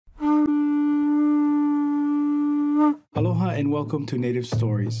and welcome to Native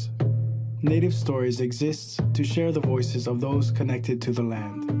Stories. Native Stories exists to share the voices of those connected to the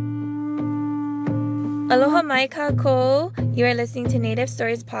land. Aloha mai kākou. You are listening to Native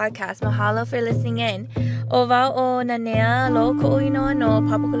Stories Podcast. Mahalo for listening in. O wau o na nea lo ko'oinoa no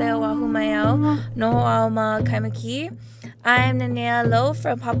Papakolea Oahu mai au noho au ma Kaimaki. I am Nanea Lo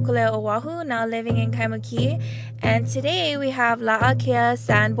from Papakolea Oahu, now living in Kaimaki. And today we have Laʻakea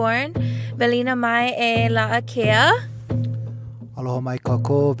Sanborn. Velina mai e Laʻakea. Aloha mai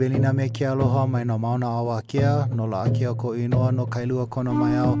kākou, velina me ke aloha mai no Mauna Awakea, no Laʻakea koʻinoa no Kailua Kona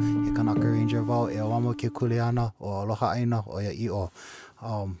mai au, he Kānaka Ranger vau e awamo ke kuleana o aloha ʻaina o ia iʻo.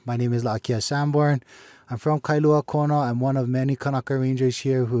 My name is Laʻakea Sanborn. I'm from Kailua Kona. I'm one of many Kānaka Rangers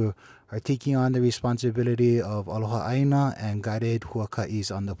here who are taking on the responsibility of aloha ʻaina and guided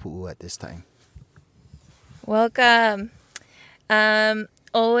huaka'is on the pu'u at this time. Welcome.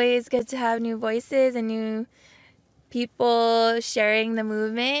 Always good to have new voices and new people sharing the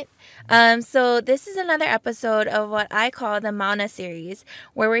movement. So this is another episode of what I call the Mauna series,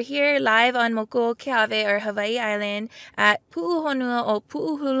 where we're here live on Mokuokeawe or Hawaiʻi Island at Puʻuhonua o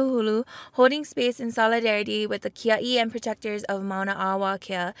Puʻuhuluhulu, holding space in solidarity with the kiaʻi and protectors of Mauna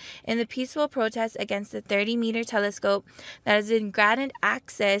Awakea in the peaceful protest against the 30-meter telescope that has been granted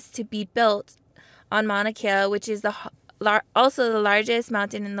access to be built on Mauna Kea, which is also the largest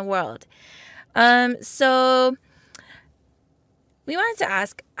mountain in the world. So we wanted to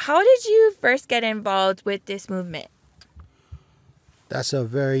ask, how did you first get involved with this movement? That's a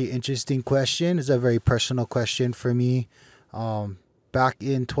very interesting question. It's a very personal question for me. Back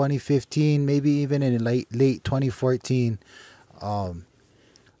in 2015, maybe even in late 2014, I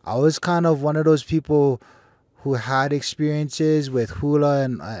was kind of one of those people who had experiences with hula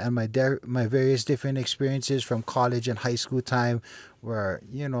and my various different experiences from college and high school time where,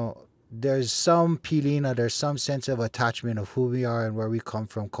 you know, there's some pilina, there's some sense of attachment of who we are and where we come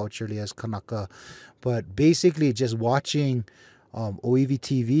from culturally as Kanaka. But basically just watching OEV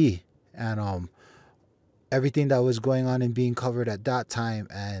TV and everything that was going on and being covered at that time,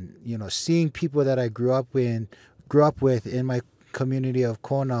 and, you know, seeing people that I grew up with in my community of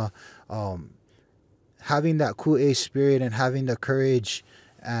Kona, having that ku'e spirit and having the courage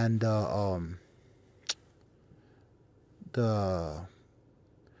and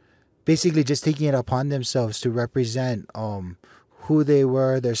basically just taking it upon themselves to represent who they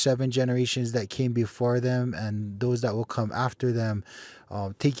were, their 7 generations that came before them and those that will come after them,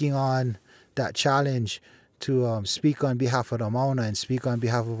 taking on that challenge to speak on behalf of the Mauna and speak on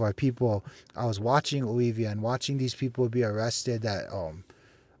behalf of our people. I was watching OEV and watching these people be arrested that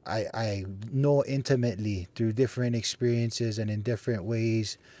I know intimately through different experiences and in different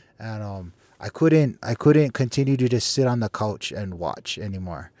ways, and I couldn't continue to just sit on the couch and watch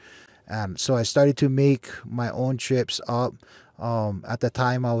anymore. So I started to make my own trips up. At the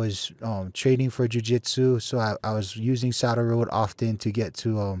time, I was training for jiu-jitsu, so I was using Saddle Road often to get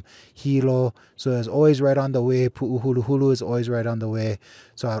to Hilo. So it was always right on the way. Puʻuhuluhulu is always right on the way.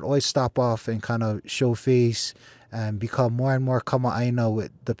 So I would always stop off and kind of show face and become more and more kama'aina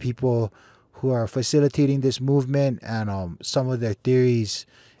with the people who are facilitating this movement and some of their theories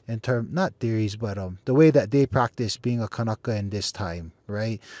not theories, but the way that they practice being a Kanaka in this time,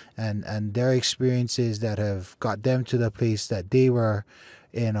 right? And their experiences that have got them to the place that they were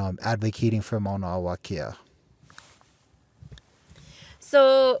in advocating for Mauna Awakea.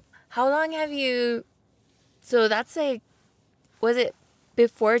 So how long have you, so that's like, was it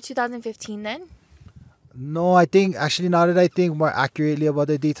before 2015 then? No, I think, actually, now that I think more accurately about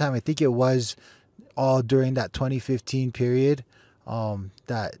the daytime, I think it was all during that 2015 period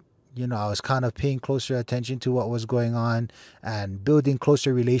that, you know, I was kind of paying closer attention to what was going on and building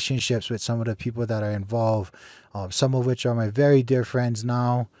closer relationships with some of the people that are involved, some of which are my very dear friends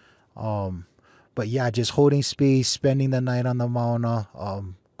now. But yeah, just holding space, spending the night on the Mauna,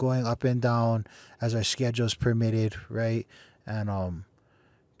 going up and down as our schedules permitted, right? And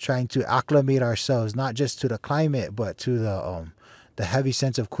trying to acclimate ourselves, not just to the climate, but to the heavy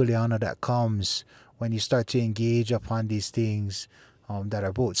sense of kuleana that comes when you start to engage upon these things that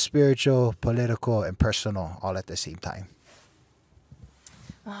are both spiritual, political, and personal all at the same time.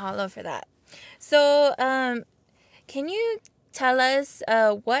 Mahalo for that. So can you tell us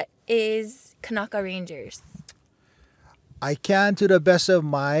what is Kānaka Rangers? I can, to the best of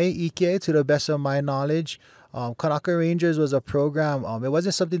my ike, to the best of my knowledge. Kānaka Rangers was a program. It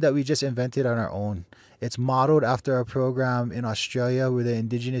wasn't something that we just invented on our own. It's modeled after a program in Australia where the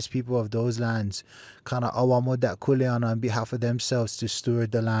indigenous people of those lands kind of awamo that kuleana on behalf of themselves to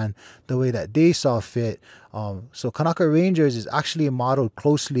steward the land the way that they saw fit. So Kānaka Rangers is actually modeled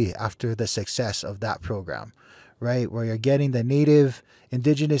closely after the success of that program, right? Where you're getting the native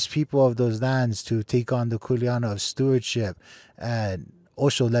indigenous people of those lands to take on the kuleana of stewardship and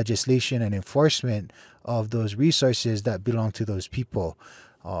also legislation and enforcement of those resources that belong to those people.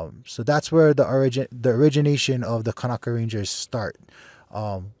 So that's where the origination of the Kānaka Rangers start.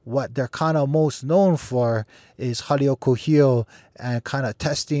 What they're kind of most known for is haliokohio and kind of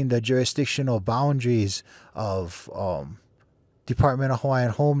testing the jurisdictional boundaries of Department of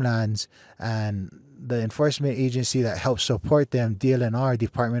Hawaiian Homelands and the enforcement agency that helps support them, DLNR,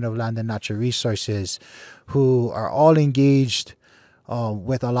 Department of Land and Natural Resources, who are all engaged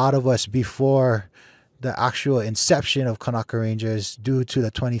with a lot of us before the actual inception of Kānaka Rangers due to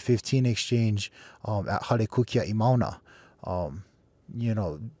the 2015 exchange at Halekukia i Mauna. You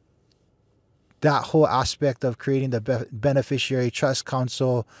know, that whole aspect of creating the Beneficiary Trust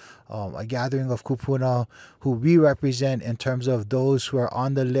Council, a gathering of kupuna who we represent in terms of those who are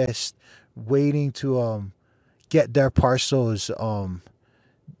on the list waiting to get their parcels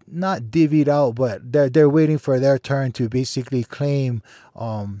not divvied out, but they're waiting for their turn to basically claim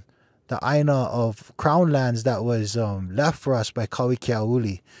the aina of crown lands that was left for us by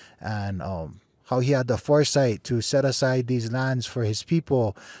Kauikeauli, and how he had the foresight to set aside these lands for his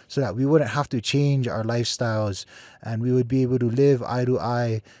people so that we wouldn't have to change our lifestyles and we would be able to live eye to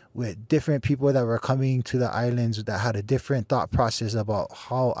eye with different people that were coming to the islands that had a different thought process about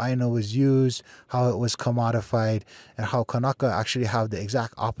how aina was used, how it was commodified, and how Kanaka actually have the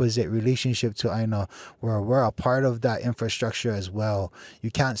exact opposite relationship to aina, where we're a part of that infrastructure as well. You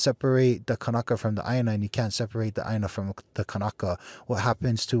can't separate the Kanaka from the aina, and you can't separate the aina from the Kanaka. What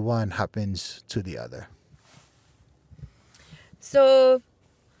happens to one happens to the other. So,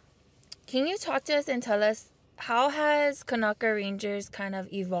 can you talk to us and tell us, how has Kānaka Rangers kind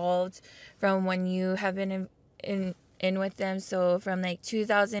of evolved from when you have been in with them? So from like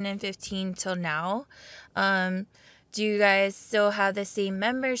 2015 till now, do you guys still have the same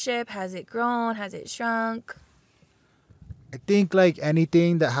membership? Has it grown? Has it shrunk? I think like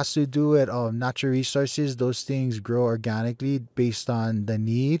anything that has to do with natural resources, those things grow organically based on the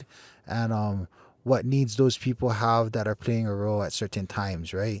need and what needs those people have that are playing a role at certain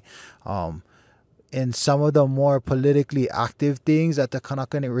times, right? In some of the more politically active things that the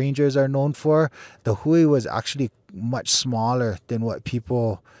Kānaka Rangers are known for, the hui was actually much smaller than what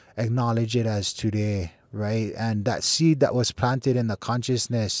people acknowledge it as today, right? And that seed that was planted in the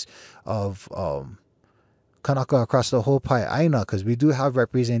consciousness of Kanaka across the whole paeʻāina, because we do have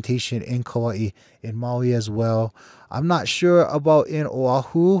representation in Kauai, in Maui as well. I'm not sure about in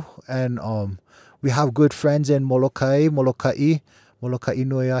Oahu, and we have good friends in Molokai Nuiahina,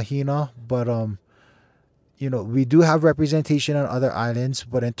 but you know, we do have representation on other islands,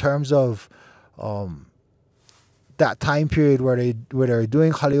 but in terms of that time period where they're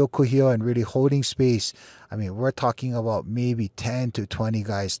doing haliokohio and really holding space, I mean, we're talking about maybe 10 to 20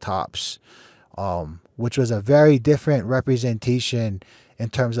 guys tops, which was a very different representation in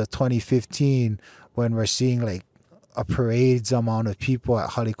terms of 2015 when we're seeing like a parade's amount of people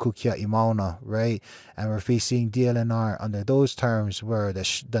at Halekukia i Mauna, right? And we're facing DLNR under those terms where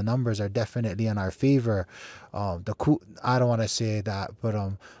the numbers are definitely in our favor. I don't want to say that, but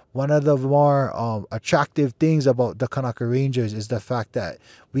one of the more attractive things about the Kānaka Rangers is the fact that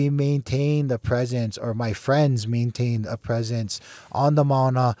we maintain the presence, or my friends maintained a presence on the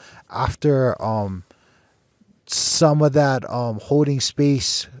Mauna after some of that holding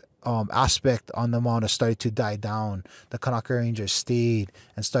space aspect on the Mauna started to die down. The Kānaka Rangers stayed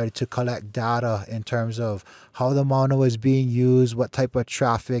and started to collect data in terms of how the Mauna was being used, what type of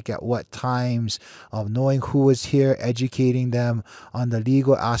traffic, at what times, knowing who was here, educating them on the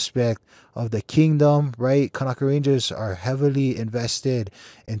legal aspect of the kingdom, right? Kānaka Rangers are heavily invested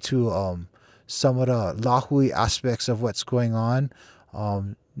into some of the lāhui aspects of what's going on.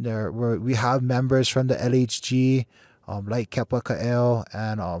 We have members from the LHG, like Kepa Ka'el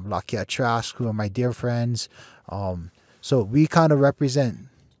and Laʻakea Trask, who are my dear friends. So we kind of represent.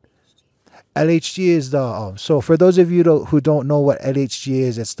 LHG is the so for those of you who don't know what LHG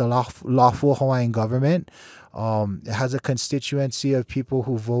is, it's the lawful Hawaiian government. It has a constituency of people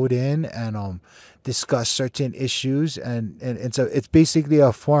who vote in and discuss certain issues, and it's basically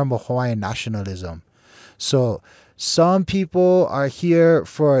a form of Hawaiian nationalism. So some people are here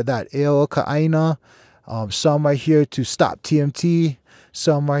for that eo ka'aina. Some are here to stop TMT.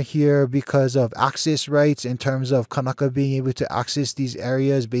 Some are here because of access rights in terms of Kanaka being able to access these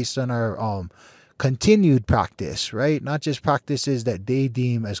areas based on our continued practice, right? Not just practices that they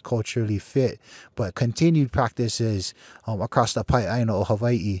deem as culturally fit, but continued practices across the paeʻāina o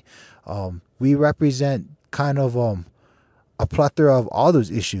Hawaiʻi. We represent kind of a plethora of all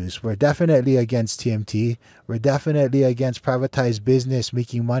those issues. We're definitely against TMT. We're definitely against privatized business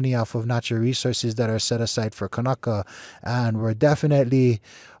making money off of natural resources that are set aside for Kanaka. And we're definitely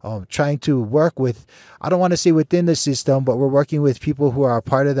trying to work with, I don't want to say within the system, but we're working with people who are a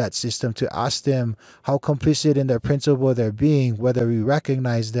part of that system to ask them how complicit in their principle they're being, whether we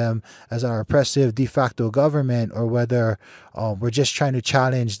recognize them as our oppressive de facto government, or whether we're just trying to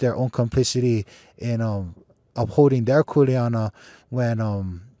challenge their own complicity in upholding their kuleana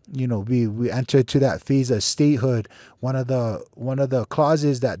when we entered to that phase of statehood. One of the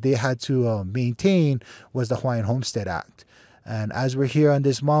clauses that they had to maintain was the Hawaiian Homestead Act. And as we're here on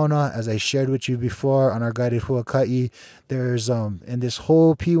this Mauna, as I shared with you before on our guided huaka'i, there's in this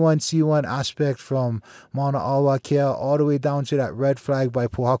whole P1C1 aspect from Mauna Aʻawakea all the way down to that red flag by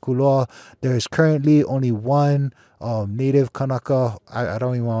Pohaku law, there's currently only one native Kanaka, I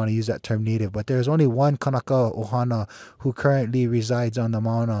don't even want to use that term native, but there's only one Kanaka Ohana who currently resides on the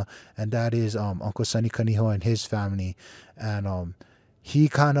Mauna, and that is Uncle Sonny Kaniho and his family. And he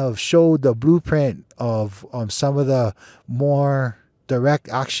kind of showed the blueprint of some of the more direct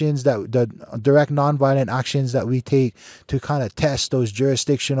actions, the direct nonviolent actions that we take to kind of test those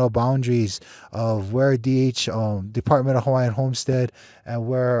jurisdictional boundaries of where Department of Hawaiian Homestead and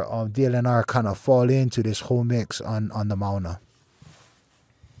where DLNR kind of fall into this whole mix on the Mauna.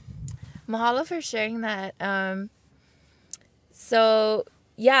 Mahalo for sharing that. So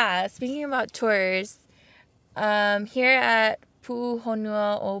yeah, speaking about tours, here at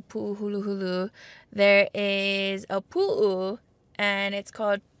Puʻuhonua or Puʻuhuluhulu, there is a pu'u, and it's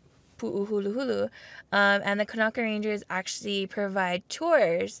called Puʻuhuluhulu, and the Kānaka Rangers actually provide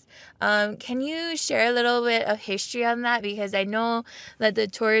tours. Can you share a little bit of history on that? Because I know that the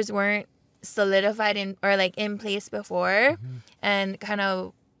tours weren't solidified in place before, and kind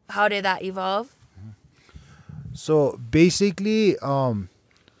of how did that evolve? So basically, it all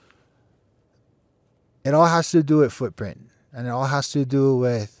has to do with footprint. And it all has to do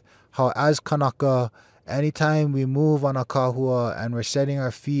with how, as Kanaka, anytime we move on a kahua and we're setting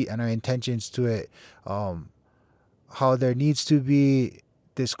our feet and our intentions to it, how there needs to be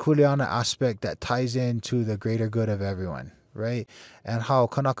this kuleana aspect that ties into the greater good of everyone, right? And how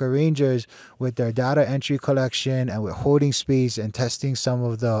Kanaka Rangers, with their data entry collection and with holding space and testing some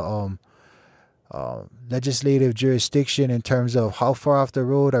of the legislative jurisdiction in terms of how far off the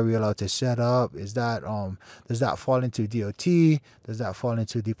road are we allowed to set up? Is that does that fall into DOT? Does that fall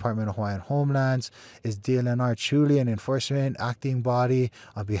into Department of Hawaiian Homelands? Is DLNR truly an enforcement acting body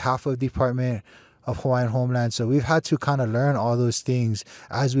on behalf of Department of Hawaiian Homeland? So we've had to kind of learn all those things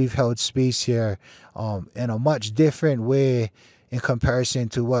as we've held space here in a much different way in comparison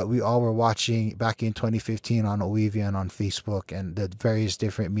to what we all were watching back in 2015 on Oivia and on Facebook and the various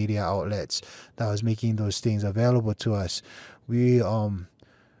different media outlets that was making those things available to us. We kind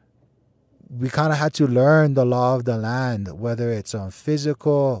of had to learn the law of the land, whether it's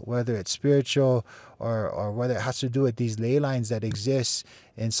physical, whether it's spiritual, or whether it has to do with these ley lines that exist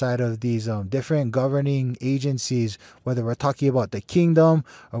inside of these different governing agencies, whether we're talking about the kingdom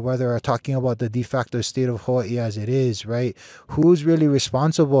or whether we're talking about the de facto state of Hawaii as it is, right? Who's really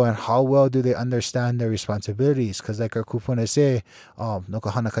responsible and how well do they understand their responsibilities? Because like our kupuna say, no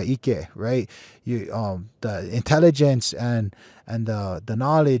kahanaka ike, right? The intelligence and the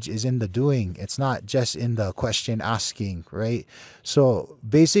knowledge is in the doing. It's not just in the question asking, right? So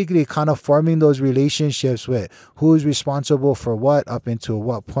basically kind of forming those relationships with who's responsible for what up into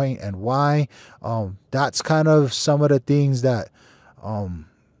what point and why. That's kind of some of the things that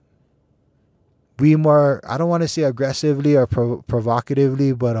we more, I don't want to say aggressively or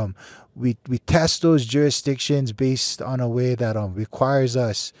provocatively, but we test those jurisdictions based on a way that requires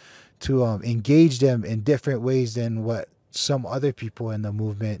us to engage them in different ways than what some other people in the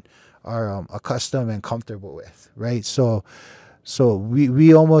movement are accustomed and comfortable with, right? So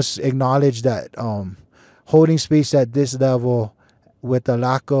we almost acknowledge that holding space at this level with the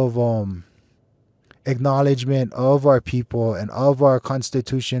lack of acknowledgement of our people and of our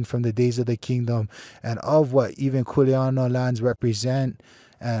constitution from the days of the kingdom and of what even kuleana lands represent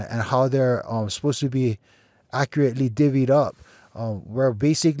and how they're supposed to be accurately divvied up. We're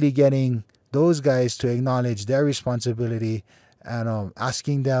basically getting those guys to acknowledge their responsibility and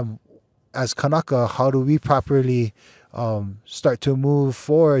asking them as Kanaka, how do we properly start to move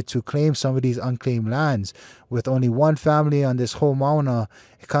forward to claim some of these unclaimed lands? With only one family on this whole Mauna,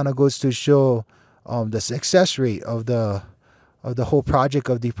 it kind of goes to show the success rate of the whole project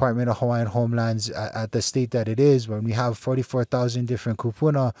of Department of Hawaiian Homelands at the state that it is, when we have 44,000 different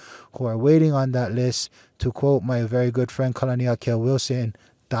kupuna who are waiting on that list. To quote my very good friend Kalaniʻakea Wilson,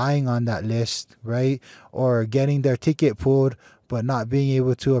 dying on that list, right? Or getting their ticket pulled, but not being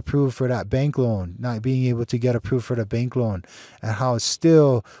able to approve for that bank loan, not being able to get approved for the bank loan. And how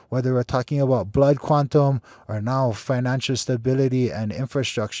still, whether we're talking about blood quantum or now financial stability and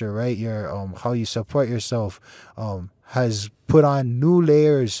infrastructure, right? Your how you support yourself has put on new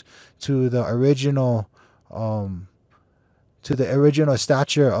layers to the original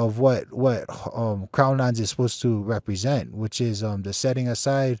stature of what Crown Lands is supposed to represent, which is the setting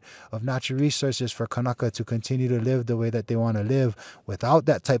aside of natural resources for Kanaka to continue to live the way that they want to live without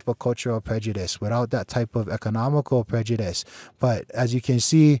that type of cultural prejudice, without that type of economical prejudice. But as you can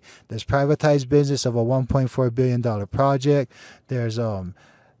see, there's privatized business of a $1.4 billion project. There's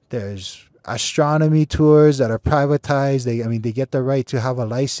astronomy tours that are privatized. They get the right to have a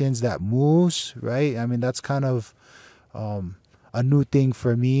license that moves, right? I mean, that's kind of a new thing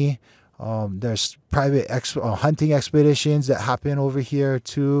for me. There's private hunting expeditions that happen over here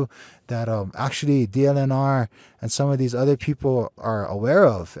too, that actually DLNR and some of these other people are aware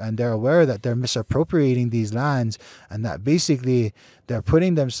of, and they're aware that they're misappropriating these lands, and that basically they're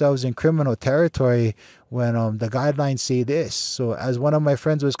putting themselves in criminal territory when the guidelines say this. So as one of my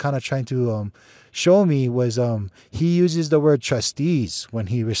friends was kind of trying to show me, was he uses the word trustees when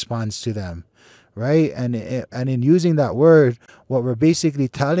he responds to them. Right, and in using that word, what we're basically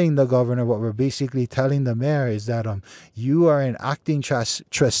telling the governor, what we're basically telling the mayor, is that you are an acting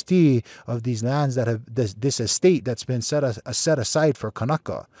trustee of these lands that have this estate that's been set aside for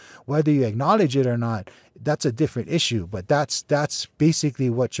Kanaka. Whether you acknowledge it or not, that's a different issue. But that's basically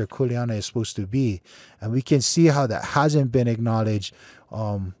what your kuleana is supposed to be, and we can see how that hasn't been acknowledged.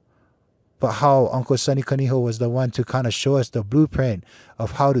 But how Uncle Sonny Kaniho was the one to kind of show us the blueprint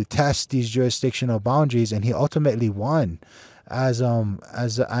of how to test these jurisdictional boundaries, and he ultimately won. As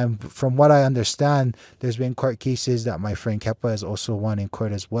I'm from what I understand, there's been court cases that my friend Kepa has also won in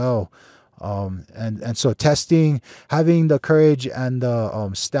court as well. And so testing, having the courage and the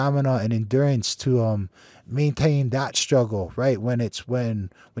stamina and endurance to maintain that struggle, right? When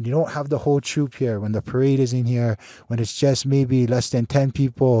you don't have the whole troop here, when the parade isn't here, when it's just maybe less than 10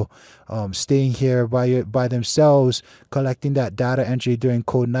 people staying here by themselves, collecting that data entry during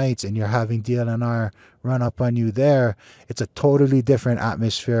cold nights, and you're having DLNR run up on you there, it's a totally different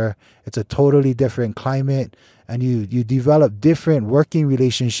atmosphere. It's a totally different climate. And you develop different working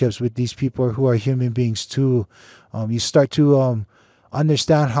relationships with these people who are human beings too. You start to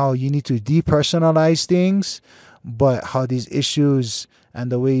understand how you need to depersonalize things, but how these issues and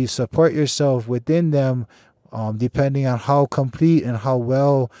the way you support yourself within them, depending on how complete and how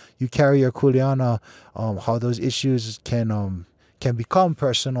well you carry your kuleana, how those issues can become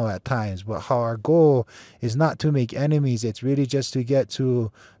personal at times. But how our goal is not to make enemies. It's really just to get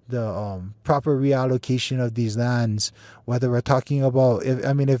to the proper reallocation of these lands, whether we're talking about,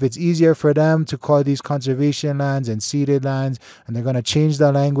 if it's easier for them to call these conservation lands and ceded lands, and they're going to change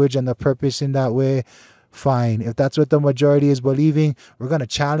the language and the purpose in that way, fine. If that's what the majority is believing, we're going to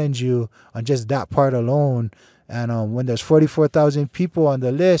challenge you on just that part alone. And when there's 44,000 people on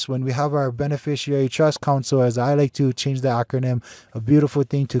the list, when we have our beneficiary trust council, as I like to change the acronym, a beautiful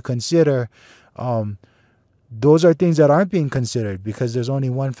thing to consider, those are things that aren't being considered because there's only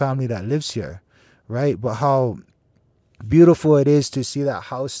one family that lives here, right? But how beautiful it is to see that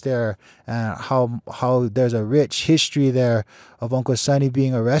house there, and how there's a rich history there of Uncle Sonny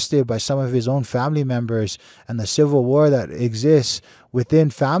being arrested by some of his own family members, and the civil war that exists within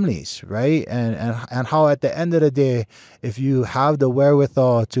families, right? And how at the end of the day, if you have the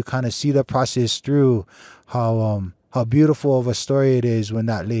wherewithal to kind of see the process through, how beautiful of a story it is when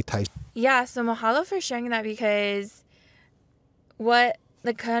that lay ties. Yeah, so mahalo for sharing that, because what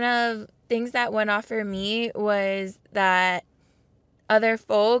the kind of things that went off for me was that other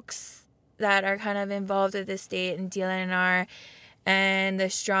folks that are kind of involved with the state and DLNR and the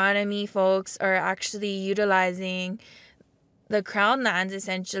astronomy folks are actually utilizing the crown lands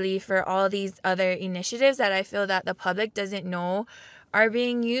essentially for all these other initiatives that I feel that the public doesn't know are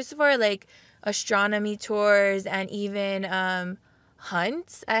being used for, like astronomy tours and even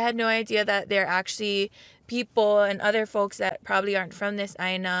hunts. I had no idea that they're actually people and other folks that probably aren't from this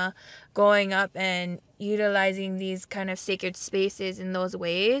aina going up and utilizing these kind of sacred spaces in those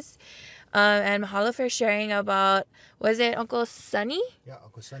ways. And mahalo for sharing about, was it Uncle Sonny? Yeah,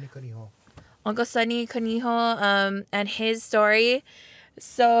 Uncle Sonny Kaniho. Uncle Sonny Kaniho, and his story.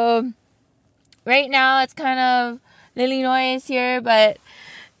 So right now it's kind of little noise here, but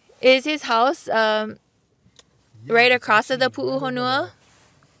is his house right across of the Puʻuhonua?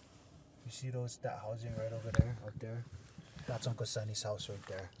 You see that housing right over there, up there? That's Uncle Sonny's house right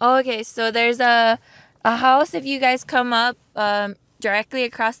there. Oh, okay, so there's a house. If you guys come up, directly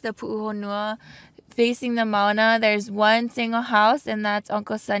across the Puʻuhonua, facing the Mauna, there's one single house, and that's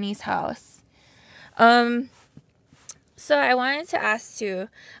Uncle Sonny's house. So I wanted to ask too,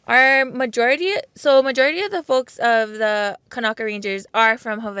 majority of the folks of the Kanaka Rangers are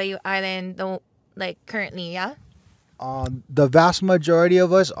from Hawaii Island, though, like currently, yeah? The vast majority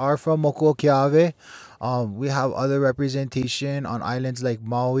of us are from Mokuokeawe. We have other representation on islands like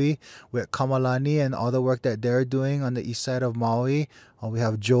Maui with Kamalani and all the work that they're doing on the east side of Maui. We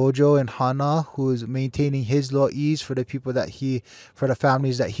have Jojo and Hana, who's maintaining his lo'is for the people for the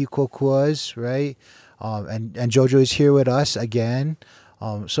families that he kokuas, right? And Jojo is here with us again.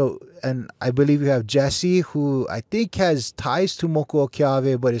 And I believe you have Jesse, who I think has ties to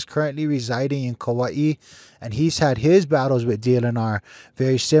Mokuokeawe, but is currently residing in Kauai. And he's had his battles with DLNR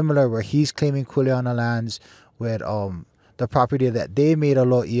very similar, where he's claiming Kuleana lands with the property that they made a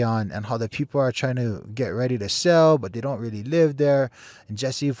lo'i on, and how the people are trying to get ready to sell, but they don't really live there. And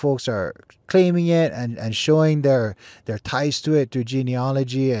Jesse folks are claiming it and showing their ties to it through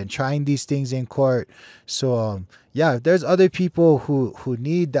genealogy and trying these things in court. So yeah, if there's other people who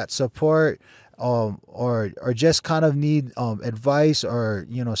need that support, or just kind of need advice, or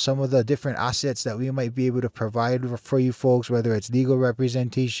some of the different assets that we might be able to provide for you folks, whether it's legal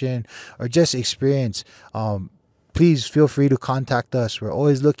representation or just experience, please feel free to contact us. We're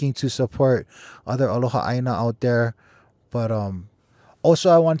always looking to support other aloha aina out there. But also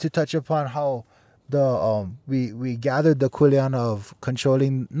I wanted to touch upon how we gathered the kuleana of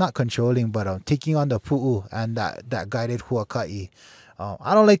taking on the pu'u and that guided huaka'i.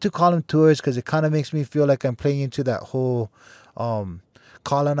 I don't like to call them tours because it kind of makes me feel like I'm playing into that whole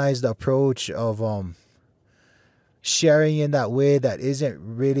colonized approach of sharing in that way that isn't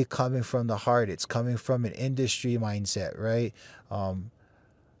really coming from the heart. It's coming from an industry mindset, right?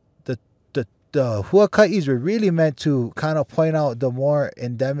 The huaka'is were really meant to kind of point out the more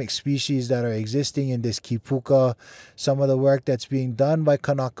endemic species that are existing in this kipuka, some of the work that's being done by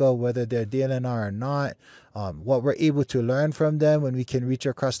Kanaka, whether they're DLNR or not, what we're able to learn from them when we can reach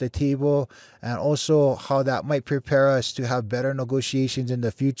across the table, and also how that might prepare us to have better negotiations in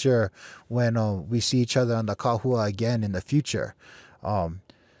the future when we see each other on the kahua again in the future.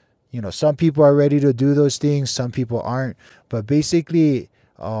 Some people are ready to do those things, some people aren't, but basically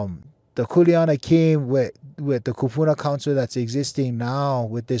the kuleana came with the kupuna council that's existing now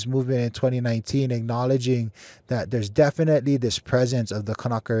with this movement in 2019, acknowledging that there's definitely this presence of the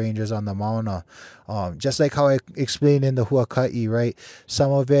Kānaka Rangers on the Mauna. Just like how I explained in the huaka'i, right?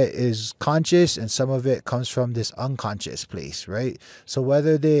 Some of it is conscious and some of it comes from this unconscious place, right? So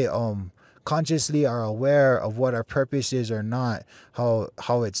whether they consciously are aware of what our purpose is or not,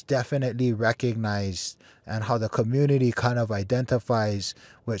 how it's definitely recognized, and how the community kind of identifies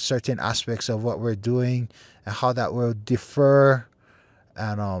with certain aspects of what we're doing, and how that will differ.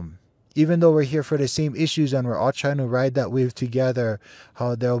 And even though we're here for the same issues and we're all trying to ride that wave together,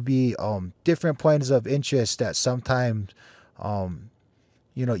 how there'll be different points of interest that sometimes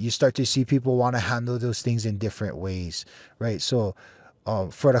you start to see people want to handle those things in different ways, right? So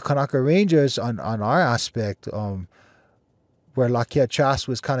for the Kanaka Rangers on our aspect, where Laʻakea Chas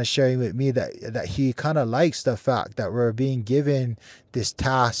was kind of sharing with me that he kind of likes the fact that we're being given this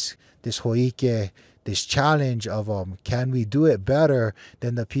task, this hoike, this challenge of can we do it better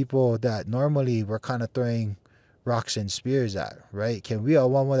than the people that normally we're kind of throwing rocks and spears at, right? Can we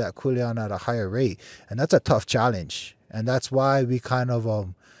awama that kuleana at a higher rate? And that's a tough challenge, and that's why we kind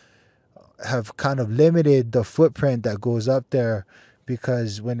of have kind of limited the footprint that goes up there.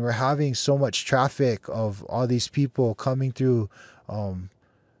 Because when we're having so much traffic of all these people coming through,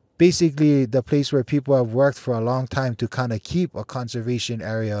 basically the place where people have worked for a long time to kind of keep a conservation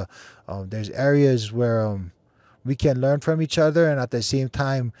area, there's areas where we can learn from each other, and at the same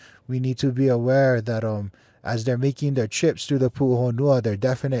time we need to be aware that as they're making their trips through the Puʻuhonua, they're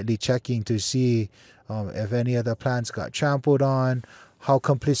definitely checking to see if any of the plants got trampled on, how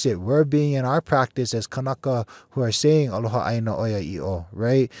complicit we're being in our practice as Kanaka who are saying aloha aina oia i'o,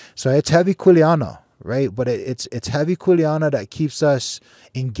 right? So it's heavy kuleana, right? But it's heavy kuleana that keeps us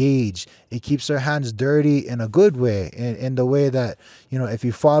engaged. It keeps our hands dirty in a good way, in the way that, if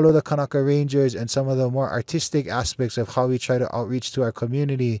you follow the Kanaka Rangers and some of the more artistic aspects of how we try to outreach to our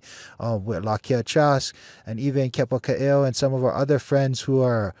community with Laʻakea Chas and even Kepa Ka'eo and some of our other friends who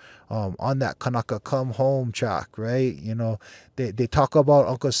are on that Kanaka Come Home track, right? They talk about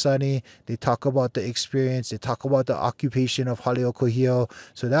Uncle Sonny, they talk about the experience, they talk about the occupation of Haleokuhio.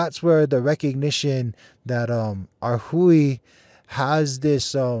 So that's where the recognition that our hui has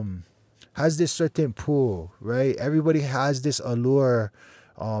this certain pull, right? Everybody has this allure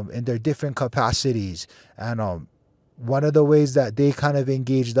in their different capacities, and one of the ways that they kind of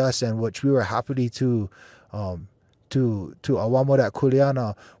engaged us, and which we were happy to awamo that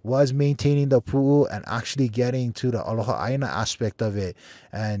kuleana, was maintaining the pu'u and actually getting to the aloha aina aspect of it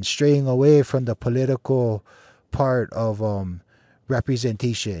and straying away from the political part of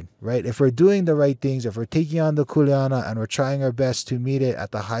representation, right? If we're doing the right things, if we're taking on the kuleana and we're trying our best to meet it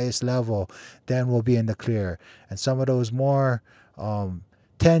at the highest level, then we'll be in the clear. And some of those more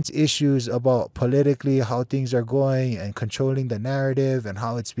tense issues about politically how things are going and controlling the narrative and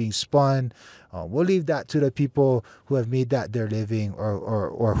how it's being spun, we'll leave that to the people who have made that their living,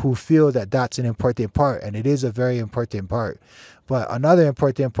 or who feel that that's an important part, and it is a very important part. But another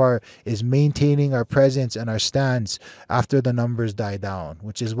important part is maintaining our presence and our stance after the numbers die down,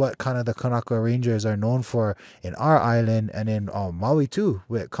 which is what kind of the Kanaka Rangers are known for in our island and in Maui too,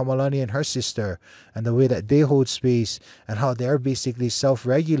 with Kamalani and her sister, and the way that they hold space and how they're basically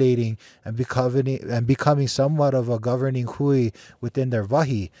self-regulating and becoming somewhat of a governing hui within their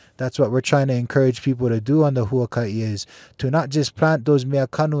wahi. That's what we're trying to encourage people to do on the huaka'i, is to not just plant those mea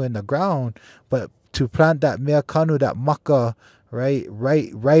kanu in the ground, but to plant that mea kanu, that maka,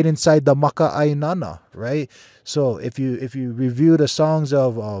 right inside the maka ainana, right? So if you review the songs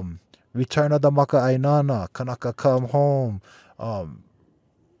of Return of the Maka Ainana, Kanaka Come Home,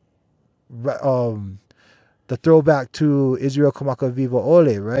 the throwback to Israel Kamaka Viva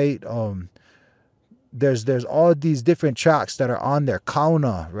Ole, right? There's all these different tracks that are on there,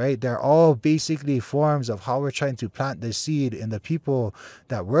 Kauna, right? They're all basically forms of how we're trying to plant the seed in the people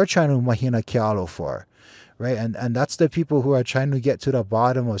that we're trying to mahina kealo for, right? And that's the people who are trying to get to the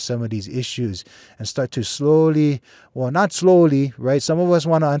bottom of some of these issues and start to slowly, well, not slowly, right? Some of us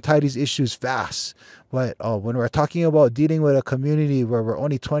want to untie these issues fast. But when we're talking about dealing with a community where we're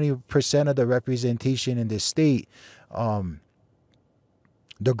only 20% of the representation in this state,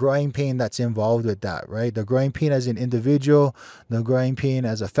 the growing pain that's involved with that, right? The growing pain as an individual, the growing pain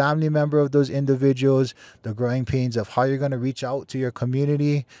as a family member of those individuals, the growing pains of how you're going to reach out to your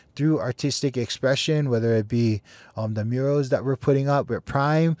community through artistic expression, whether it be the murals that we're putting up with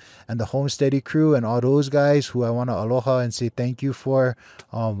Prime and the Homesteady crew and all those guys who I want to aloha and say thank you for.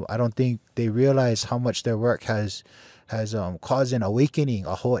 I don't think they realize how much their work has caused an awakening,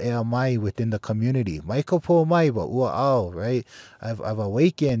 a whole ea mai within the community. Mai ka po mai, but ua au, right? I've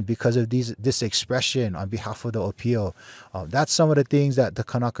awakened because of this expression on behalf of the appeal. That's some of the things that the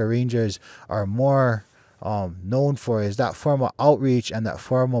Kanaka Rangers are more known for, is that form of outreach and that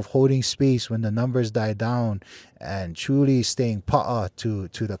form of holding space when the numbers die down and truly staying pa'a to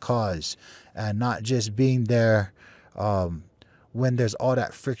the cause, and not just being there when there's all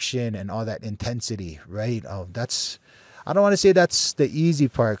that friction and all that intensity, right? I don't want to say that's the easy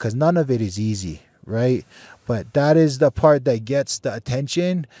part, because none of it is easy, right? But that is the part that gets the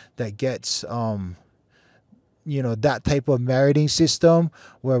attention, that gets, that type of meriting system,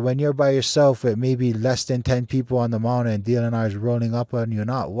 where when you're by yourself with maybe less than 10 people on the mountain and DLNR is rolling up on you,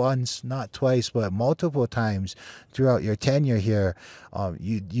 not once, not twice, but multiple times throughout your tenure here,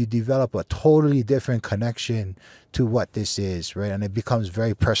 you develop a totally different connection to what this is, right? And it becomes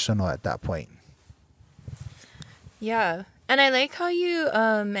very personal at that point. Yeah. And I like how you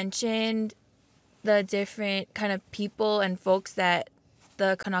mentioned the different kind of people and folks that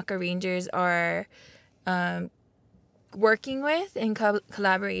the Kanaka Rangers are working with in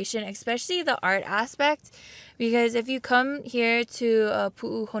collaboration, especially the art aspect. Because if you come here to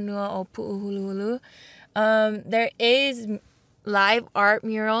Puʻuhonua or Puʻuhuluhulu, there is live art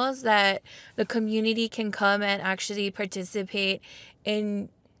murals that the community can come and actually participate in,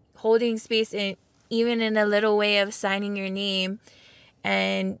 holding space in, even in a little way of signing your name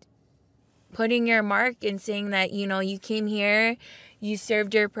and putting your mark and saying that, you came here, you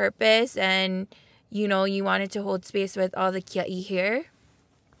served your purpose, and, you wanted to hold space with all the kiaʻi here.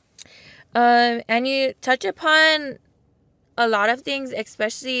 And you touch upon a lot of things,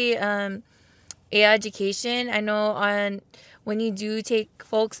 especially EAducation. I know when you do take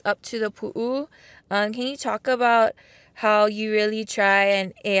folks up to the pu'u, can you talk about how you really try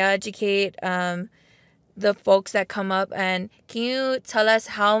and educate the folks that come up, and can you tell us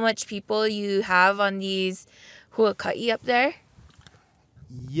how much people you have on these huaka'i up there?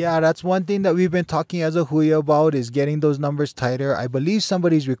 Yeah, that's one thing that we've been talking as a hui about, is getting those numbers tighter. I believe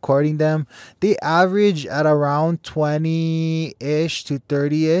somebody's recording them. They average at around 20-ish to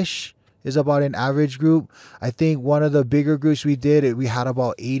 30-ish is about an average group. I think one of the bigger groups we did, we had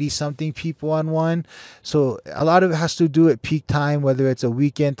about 80 something people on one. So a lot of it has to do at peak time, whether it's a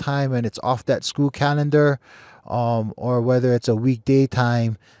weekend time and it's off that school calendar, or whether it's a weekday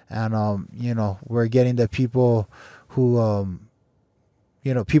time and we're getting the people who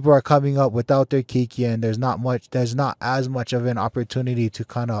people are coming up without their keiki, and there's not as much of an opportunity to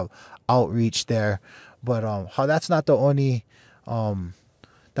kind of outreach there. But how um that's not the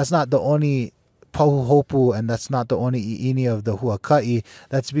only pahuhopu, and that's not the only iini of the huaka'i.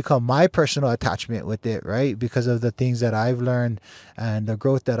 That's become my personal attachment with it, right? Because of the things that I've learned and the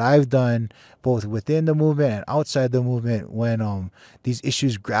growth that I've done both within the movement and outside the movement, when these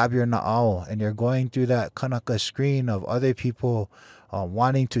issues grab your na'au and you're going through that Kanaka screen of other people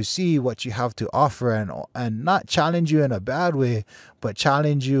wanting to see what you have to offer, and not challenge you in a bad way, but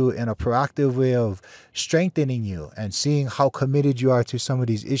challenge you in a proactive way of strengthening you and seeing how committed you are to some of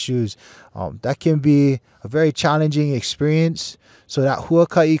these issues. That can be a very challenging experience. So that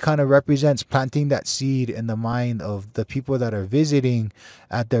huaka'i kind of represents planting that seed in the mind of the people that are visiting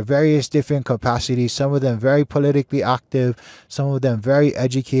at their various different capacities. Some of them very politically active, some of them very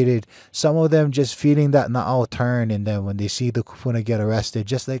educated, some of them just feeling that na'au turn in them when they see the kupuna get arrested,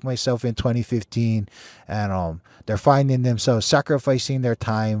 just like myself in 2015. And they're finding themselves sacrificing their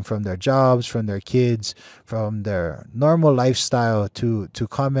time from their jobs, from their kids, from their normal lifestyle to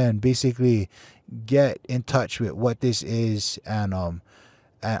come and basically get in touch with what this is, and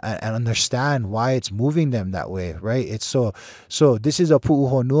understand why it's moving them that way, right? It's so this is a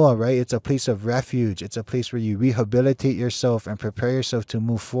puʻuhonua, right? It's a place of refuge. It's a place where you rehabilitate yourself and prepare yourself to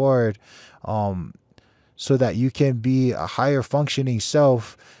move forward, so that you can be a higher functioning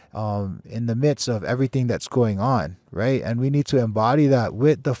self in the midst of everything that's going on, right? And we need to embody that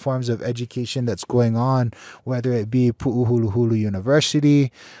with the forms of education that's going on, whether it be Puʻuhuluhulu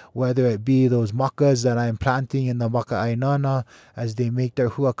University, whether it be those makas that I'm planting in the paeʻāina as they make their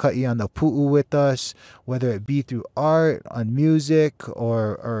huaka'i on the pu'u with us, whether it be through art, on music,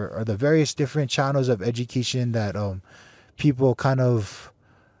 or the various different channels of education that people kind of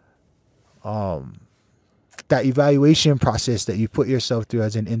that evaluation process that you put yourself through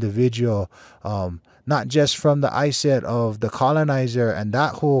as an individual, not just from the eyesight of the colonizer and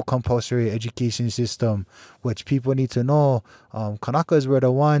that whole compulsory education system, which people need to know. Kanakas were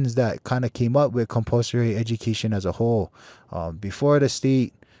the ones that kind of came up with compulsory education as a whole. Before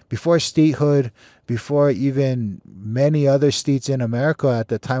statehood, before even many other states in America at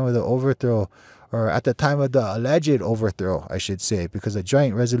the time of the overthrow, or at the time of the alleged overthrow, I should say, because a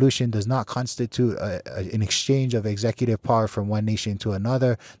joint resolution does not constitute an exchange of executive power from one nation to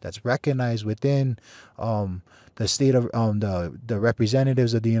another. That's recognized within the state of the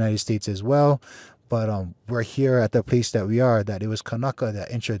representatives of the United States as well. But we're here at the place that we are, that it was Kanaka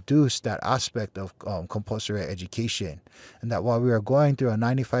that introduced that aspect of compulsory education. And that while we were going through a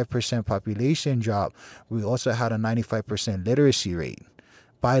 95% population drop, we also had a 95% literacy rate.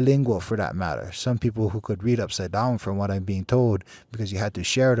 Bilingual, for that matter. Some people who could read upside down, from what I'm being told, because you had to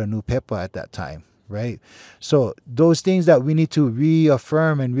share the new pepa at that time, right? So those things that we need to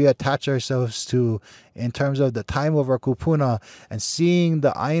reaffirm and reattach ourselves to in terms of the time of our kupuna, and seeing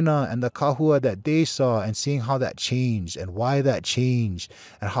the aina and the kahua that they saw, and seeing how that changed and why that changed,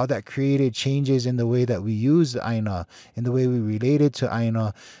 and how that created changes in the way that we use the aina, in the way we related to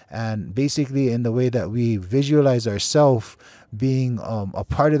aina, and basically in the way that we visualize ourselves being a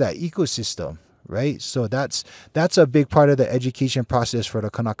part of that ecosystem, right? So that's a big part of the education process for the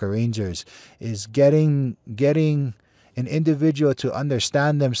Kānaka Rangers, is getting an individual to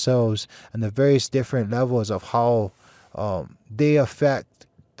understand themselves and the various different levels of how they affect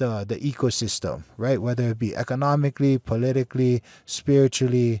the ecosystem, right? Whether it be economically, politically,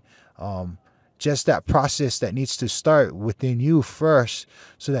 spiritually, just that process that needs to start within you first,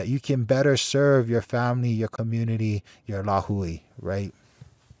 so that you can better serve your family, your community, your lāhui, right?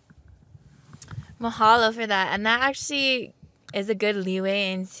 Mahalo for that. And that actually is a good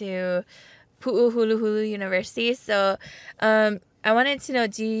leeway into Puʻuhuluhulu University. So I wanted to know,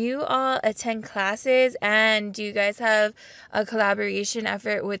 do you all attend classes, and do you guys have a collaboration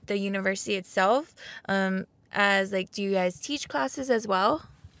effort with the university itself? Do you guys teach classes as well?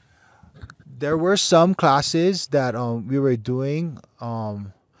 There were some classes that we were doing.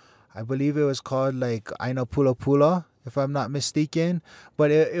 I believe it was called like Aina Pula Pula, if I'm not mistaken.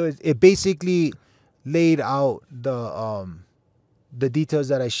 But it basically laid out the details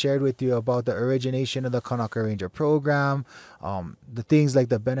that I shared with you about the origination of the Kānaka Ranger program, the things like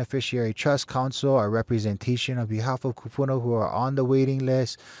the Beneficiary Trust Council, our representation on behalf of kupuna who are on the waiting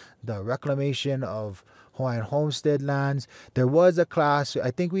list, the reclamation of Hawaiian homestead lands. There was a class,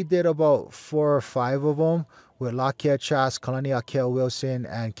 I think we did about 4 or 5 of them, with Laʻakea Trask, Kalani Akeo Wilson,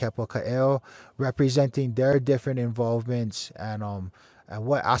 and Kepa Ka'eo, representing their different involvements and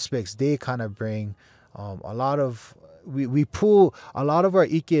what aspects they kind of bring. A lot of we pull a lot of our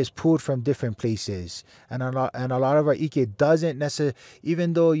ike is pulled from different places, and a lot of our ike doesn't necessarily,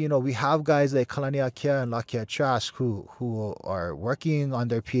 even though we have guys like Kalaniʻakea and Laʻakea Trask who are working on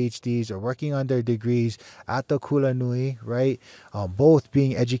their PhDs or working on their degrees at the Kula Nui, right? Both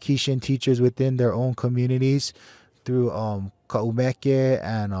being education teachers within their own communities through Ka'umeke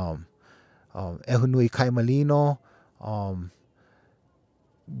and Ehunui Kaimalino.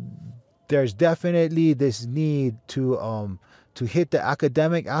 There's definitely this need to hit the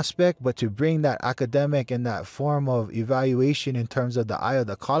academic aspect, but to bring that academic and that form of evaluation in terms of the eye of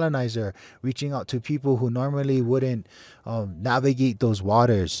the colonizer, reaching out to people who normally wouldn't navigate those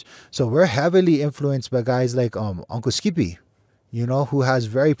waters. So we're heavily influenced by guys like Uncle Skippy, who has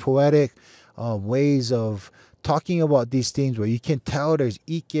very poetic ways of talking about these things where you can tell there's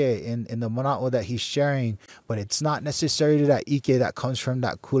ike in the mana'o that he's sharing, but it's not necessarily that ike that comes from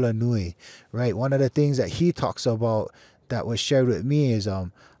that Kula Nui, right? One of the things that he talks about that was shared with me is I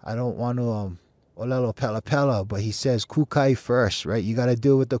don't want to olelo pela pela, but he says kukai first, right? You got to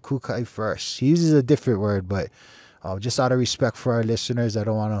deal with the kukai first. He uses a different word, but just out of respect for our listeners, I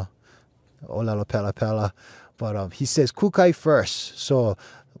don't want to olelo pela pela, but he says kukai first. So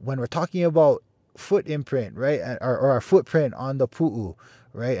when we're talking about foot imprint, right, or our footprint on the pu'u,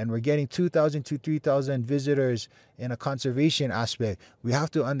 right, and we're getting 2,000 to 3,000 visitors in a conservation aspect, we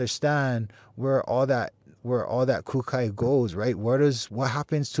have to understand where all that kukai goes, right? What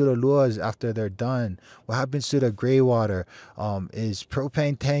happens to the luas after they're done? What happens to the gray water? Is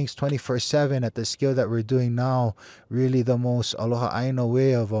propane tanks 24/7 at the scale that we're doing now really the most aloha aina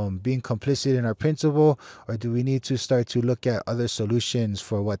way of being complicit in our principle, or do we need to start to look at other solutions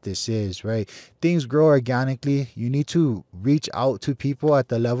for what this is, right? Things grow organically. You need to reach out to people at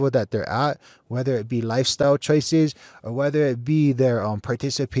the level that they're at, whether it be lifestyle choices or whether it be their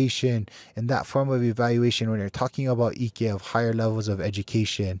participation in that form of evaluation when you're talking about ike of higher levels of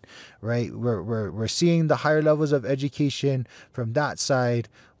education, right? We're seeing the higher levels of education from that side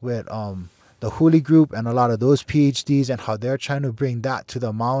with the Huli group and a lot of those PhDs and how they're trying to bring that to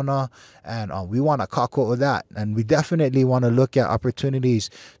the Mauna, and we want to kako with that, and we definitely want to look at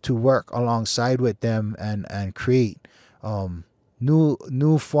opportunities to work alongside with them and create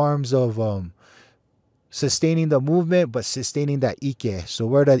new forms of sustaining the movement, but sustaining that ike. So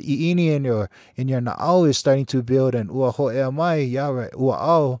where that iini in your na'au is starting to build and ua ho'ea mai, ua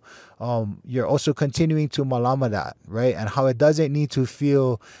au, you're also continuing to malama that, right? And how it doesn't need to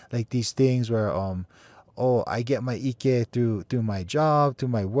feel like these things where I get my ike through my job, through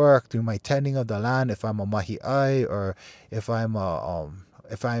my work, through my tending of the land, if I'm a mahi'ai or if I'm a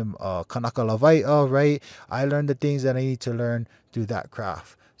Kanaka Lawai'a, right? I learn the things that I need to learn through that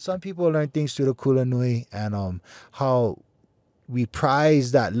craft. Some people learn things through the Kula Nui, and how we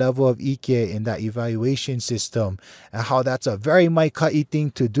prize that level of ike in that evaluation system, and how that's a very maikai thing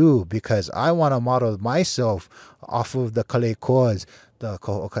to do, because I want to model myself off of the Kalekoas, the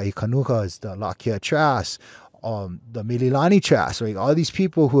Ko'okai Kanukas, the Laʻakea Trask, the Mililani Trask, right? All these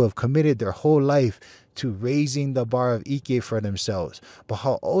people who have committed their whole life to raising the bar of ike for themselves, but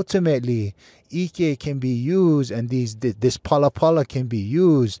how ultimately ike can be used, and this pala can be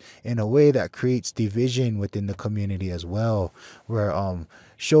used in a way that creates division within the community as well, where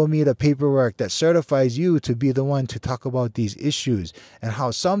show me the paperwork that certifies you to be the one to talk about these issues, and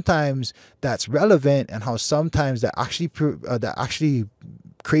how sometimes that's relevant, and how sometimes that actually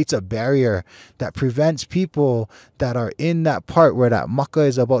creates a barrier that prevents people that are in that part where that maka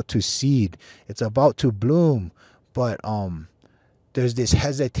is about to seed, it's about to bloom, but there's this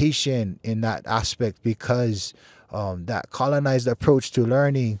hesitation in that aspect because that colonized approach to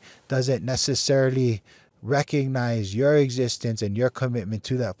learning doesn't necessarily recognize your existence and your commitment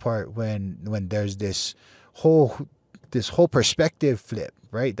to that part when there's this whole perspective flip,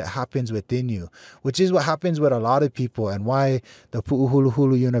 right, that happens within you, which is what happens with a lot of people, and why the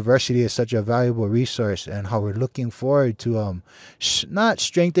Puʻuhonua University is such a valuable resource, and how we're looking forward to not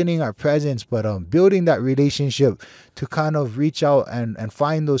strengthening our presence, but building that relationship to kind of reach out and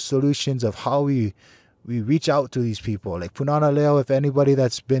find those solutions of how we reach out to these people. Like Punana Leo, if anybody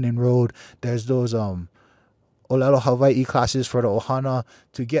that's been enrolled, there's those Olelo Hawaiʻi classes for the ohana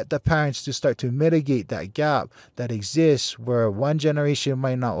to get the parents to start to mitigate that gap that exists where one generation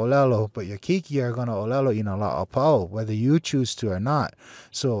might not olelo, but your keiki are going to olelo in a la'apau, whether you choose to or not.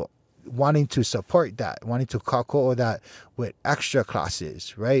 So wanting to support that, wanting to kako'o that with extra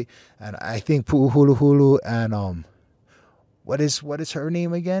classes, right? And I think Puʻuhonua and what is her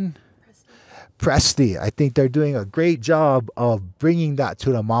name again? Presley, I think they're doing a great job of bringing that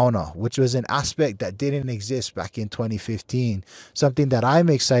to the Mauna, which was an aspect that didn't exist back in 2015. Something that I'm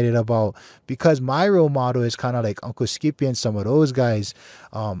excited about because my role model is kind of like Uncle Skippy and some of those guys.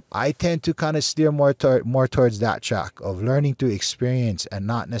 I tend to kind of steer more towards that track of learning through experience and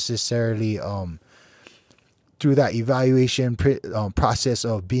not necessarily through that evaluation process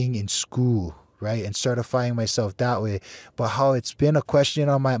of being in school, right, and certifying myself that way, but how it's been a question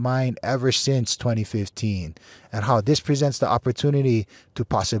on my mind ever since 2015, and how this presents the opportunity to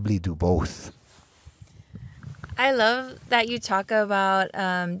possibly do both. I love that you talk about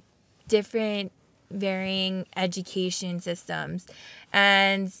different varying education systems,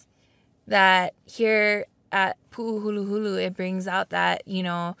 and that here at Puʻuhonua, it brings out that, you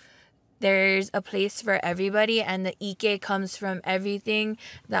know, there's a place for everybody, and the ike comes from everything,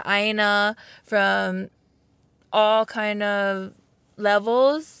 the aina from all kind of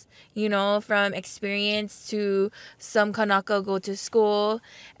levels, you know, from experience to some Kanaka go to school,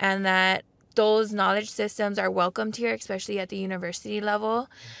 and that those knowledge systems are welcomed here, especially at the university level,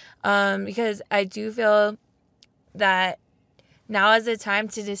 because I do feel that now is the time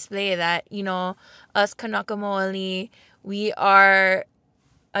to display that, you know, us Kanaka Moali, we are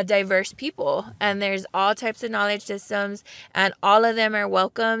a diverse people, and there's all types of knowledge systems, and all of them are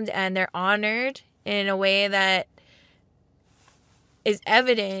welcomed and they're honored in a way that is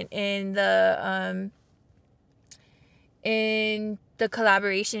evident in the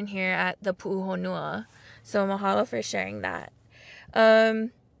collaboration here at the Puʻuhonua. So mahalo for sharing that.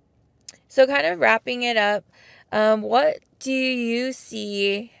 So kind of wrapping it up, what do you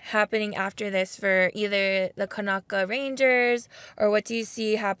see happening after this for either the Kānaka Rangers, or what do you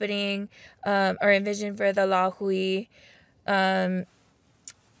see happening or envision for the lāhui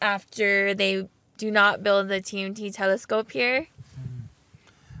after they do not build the TMT telescope here?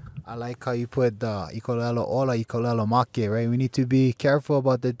 I like how you put the ikolelo ola, ikolelo make, right? We need to be careful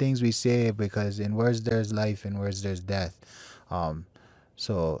about the things we say, because in words there's life, in words there's death.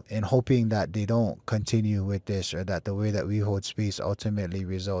 So in hoping that they don't continue with this, or that the way that we hold space ultimately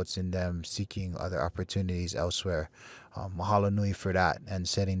results in them seeking other opportunities elsewhere. Mahalo nui for that, and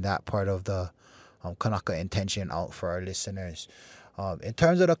setting that part of the Kanaka intention out for our listeners. In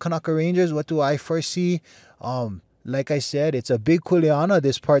terms of the Kanaka Rangers, what do I foresee? Like I said, it's a big kuleana,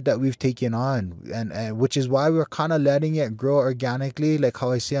 this part that we've taken on, and which is why we're kind of letting it grow organically. Like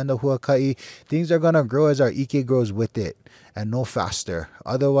how I say on the huakai, things are going to grow as our ike grows with it, and no faster.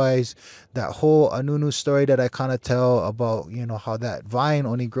 Otherwise, that whole Anunu story that I kind of tell about, you know, how that vine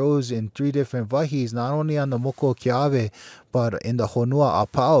only grows in 3 different vahis, not only on the Moko Kiave, but in the Honua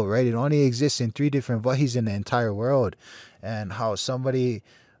Apau, right? It only exists in 3 different vahis in the entire world. And how somebody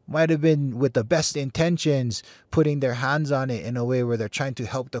might have been with the best intentions putting their hands on it in a way where they're trying to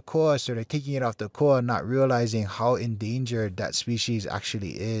help the koa, so they're taking it off the koa, not realizing how endangered that species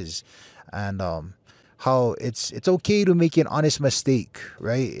actually is. And how it's okay to make an honest mistake,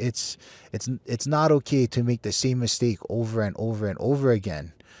 right? It's not okay to make the same mistake over and over and over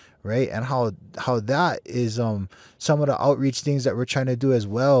again, right? And how that is some of the outreach things that we're trying to do as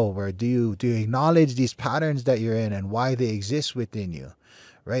well, where do you acknowledge these patterns that you're in and why they exist within you,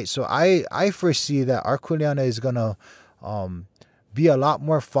 right? So I foresee that our kuleana is gonna be a lot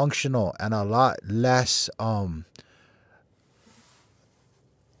more functional and a lot less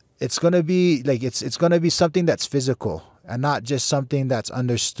it's gonna be like it's gonna be something that's physical, and not just something that's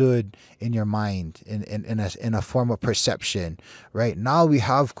understood in your mind in a form of perception. Right now we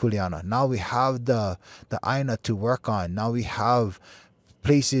have kuleana, now we have the aina to work on, now we have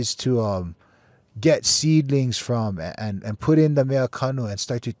places to get seedlings from, and put in the mea kanu and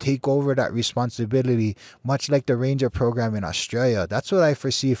start to take over that responsibility, much like the ranger program in Australia. That's what I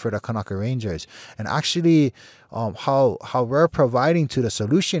foresee for the Kānaka Rangers, and actually how we're providing to the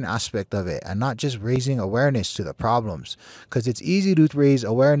solution aspect of it, and not just raising awareness to the problems, because it's easy to raise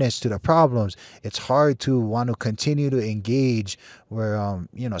awareness to the problems. It's hard to want to continue to engage where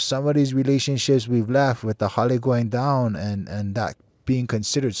you know, some of these relationships we've left with the hale going down and that being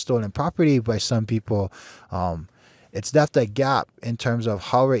considered stolen property by some people. It's left a gap in terms of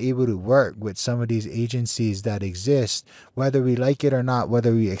how we're able to work with some of these agencies that exist, whether we like it or not,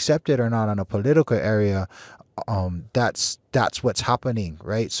 whether we accept it or not on a political area. That's what's happening,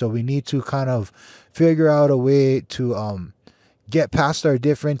 right? So we need to kind of figure out a way to get past our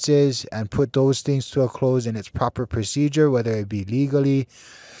differences and put those things to a close in its proper procedure, whether it be legally,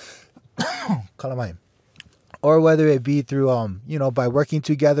 kalamai, or whether it be through by working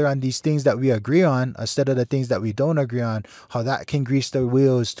together on these things that we agree on instead of the things that we don't agree on, how that can grease the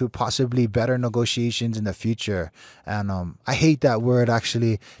wheels to possibly better negotiations in the future. And I hate that word,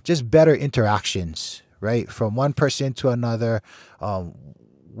 actually, just better interactions, right, from one person to another,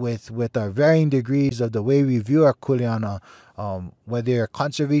 with our varying degrees of the way we view our kuleana, whether you're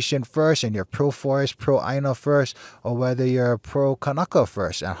conservation first and you're pro-forest, pro-aina first, or whether you're pro-Kanaka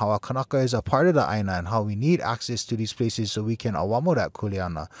first, and how a Kanaka is a part of the aina and how we need access to these places so we can awamo that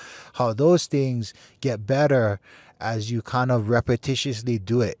kuleana. How those things get better as you kind of repetitiously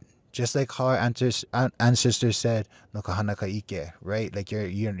do it. Just like how our ancestors said, no kahanaka ike, right? Like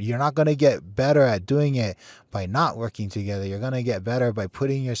you're not gonna get better at doing it by not working together. You're gonna get better by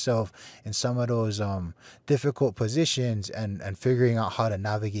putting yourself in some of those difficult positions and figuring out how to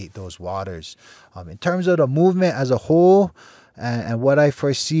navigate those waters. In terms of the movement as a whole, and what I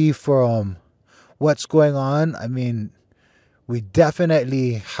foresee for what's going on, I mean, we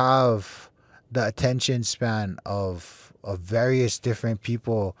definitely have the attention span of various different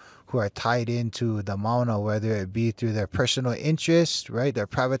people who are tied into the Mauna, whether it be through their personal interests, right, their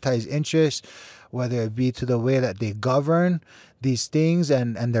privatized interests, whether it be to the way that they govern these things,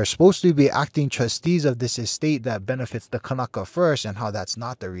 and they're supposed to be acting trustees of this estate that benefits the Kanaka first, and how that's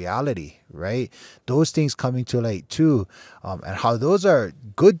not the reality, right? Those things coming to light too, and how those are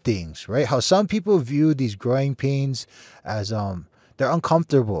good things, right? How some people view these growing pains as they're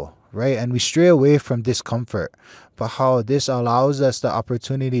uncomfortable, right? And we stray away from discomfort, but how this allows us the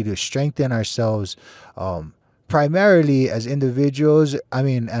opportunity to strengthen ourselves, primarily as individuals,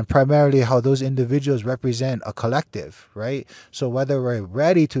 and primarily how those individuals represent a collective, right? So whether we're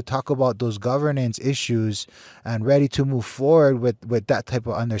ready to talk about those governance issues and ready to move forward with that type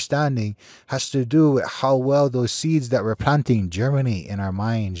of understanding has to do with how well those seeds that we're planting germinate in our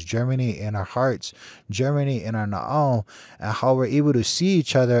minds, germinate in our hearts, germinate in our na'au, and how we're able to see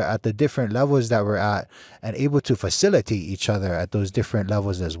each other at the different levels that we're at and able to facilitate each other at those different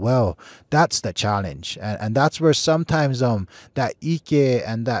levels as well. That's the challenge. And that's where sometimes that ike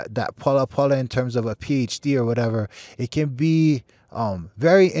and that pala in terms of a PhD or whatever, it can be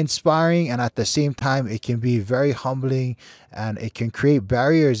very inspiring, and at the same time it can be very humbling, and it can create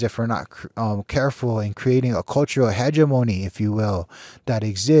barriers if we're not careful in creating a cultural hegemony, if you will, that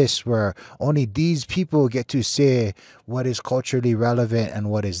exists where only these people get to say what is culturally relevant and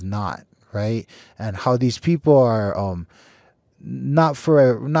what is not, right? And how these people are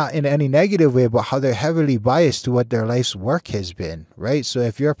not in any negative way, but how they're heavily biased to what their life's work has been, right? So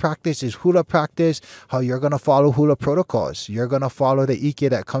if your practice is hula practice, how you're going to follow hula protocols. You're going to follow the ike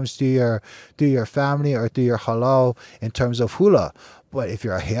that comes to your family or through your halal in terms of hula. But if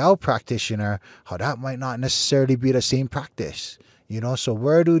you're a heiau practitioner, how that might not necessarily be the same practice, So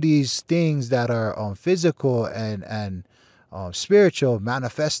where do these things that are physical and spiritual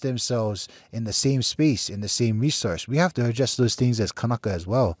manifest themselves in the same space, in the same resource? We have to adjust those things as Kanaka as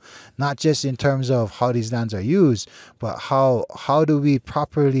well, not just in terms of how these lands are used, but how do we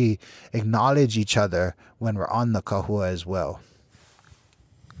properly acknowledge each other when we're on the kahua as well.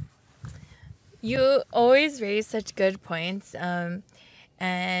 You always raise such good points, and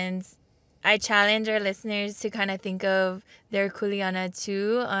I challenge our listeners to kind of think of their kuleana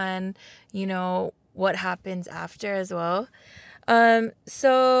too on, what happens after as well.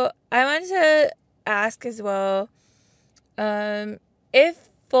 So I wanted to ask as well, if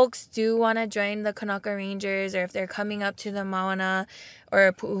folks do want to join the Kānaka Rangers, or if they're coming up to the Mauna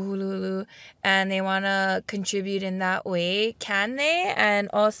or Puʻuhonua and they want to contribute in that way, can they? And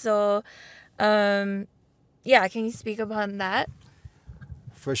also, can you speak upon that?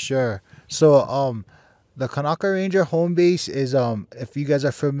 For sure. So, the Kānaka Ranger home base is, if you guys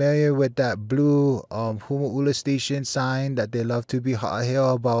are familiar with that blue Humu'ula Station sign that they love to be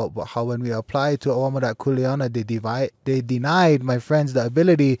ha'aheo about, but how when we applied to Awamadat Kuleana, they denied my friends the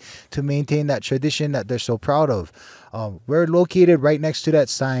ability to maintain that tradition that they're so proud of. We're located right next to that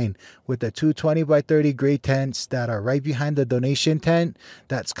sign with the 220 by 30 gray tents that are right behind the donation tent.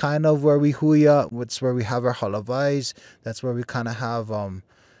 That's kind of where we huia. It's where we have our halavais. That's where we kind of have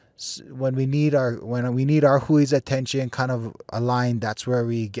when we need our hui's attention kind of aligned. That's where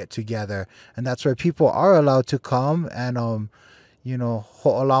we get together, and that's where people are allowed to come and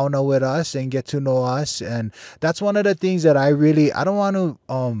ho'olauna with us and get to know us. And that's one of the things that I don't want to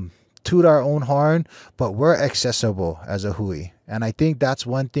toot our own horn, but we're accessible as a hui. And I think that's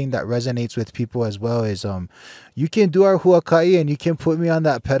one thing that resonates with people as well is you can do our huakai and you can put me on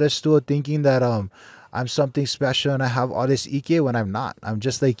that pedestal thinking that I'm something special and I have all this ike when I'm not. I'm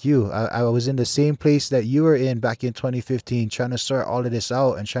just like you. I was in the same place that you were in back in 2015 trying to sort all of this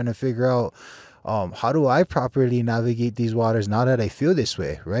out and trying to figure out how do I properly navigate these waters now that I feel this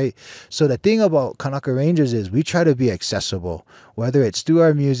way, right? So the thing about Kānaka Rangers is we try to be accessible, whether it's through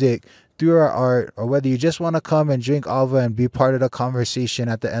our music, through our art, or whether you just want to come and drink alva and be part of the conversation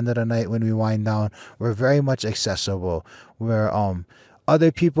at the end of the night when we wind down. We're very much accessible. We're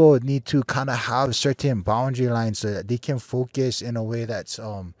other people need to kind of have certain boundary lines so that they can focus in a way that's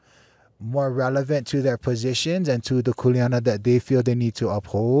more relevant to their positions and to the kuleana that they feel they need to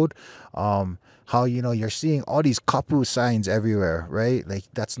uphold. How, you're seeing all these kapu signs everywhere, right? Like,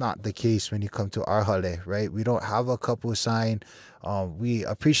 that's not the case when you come to our hale, right? We don't have a kapu sign. We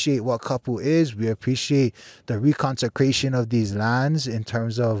appreciate what kapu is. We appreciate the reconsecration of these lands in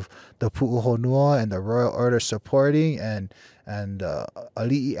terms of the Puʻuhonua and the royal order supporting and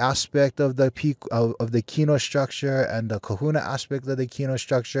ali'i aspect of the of the kino structure and the kahuna aspect of the kino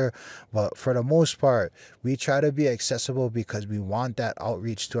structure. But for the most part, we try to be accessible because we want that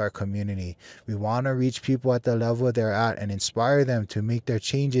outreach to our community. We want to reach people at the level they're at and inspire them to make their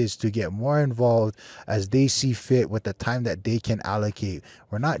changes, to get more involved as they see fit with the time that they can allocate.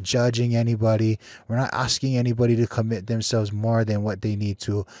 We're not judging anybody. We're not asking anybody to commit themselves more than what they need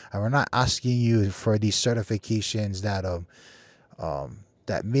to. And we're not asking you for these certifications that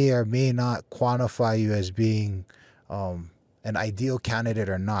that may or may not quantify you as being an ideal candidate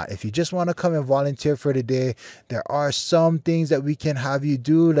or not. If you just want to come and volunteer for the day, there are some things that we can have you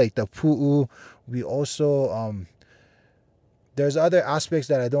do, like the pu'u. We also there's other aspects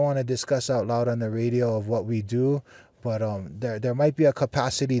that I don't want to discuss out loud on the radio of what we do, but there might be a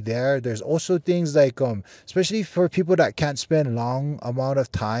capacity there. There's also things like especially for people that can't spend long amount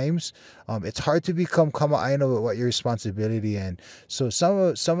of times, it's hard to become kama'aina with what your responsibility. And so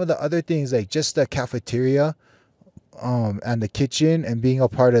some of the other things, like just the cafeteria and the kitchen and being a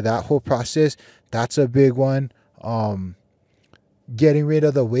part of that whole process, that's a big one. Getting rid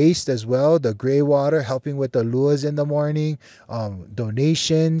of the waste as well, the gray water, helping with the luas in the morning,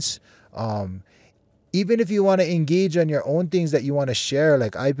 donations. Even if you want to engage on your own things that you want to share,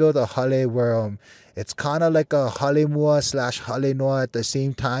 like I built a hale where it's kind of like a hale mua / hale noa at the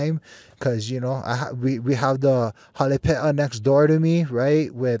same time, because we have the hale pe'a next door to me,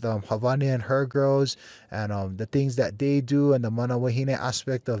 right, with Havani and her girls, and the things that they do and the mana wahine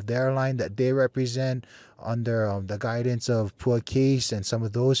aspect of their line that they represent under the guidance of Pua Case and some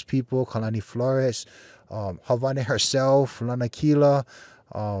of those people, Kalani Flores, Havani herself, Lana Kila.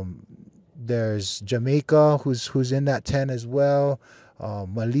 There's Jamaica, who's in that tent as well.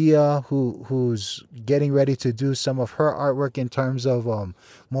 Malia, who's getting ready to do some of her artwork in terms of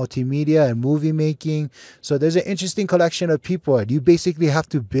multimedia and movie making. So there's an interesting collection of people, and you basically have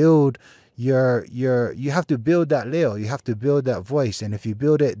to build you have to build that leo, you have to build that voice, and if you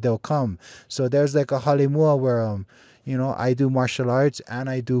build it, they'll come. So there's like a halimua where I do martial arts and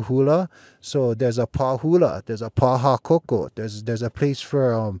I do hula. So there's a pa hula, there's a pa ha koko. There's a place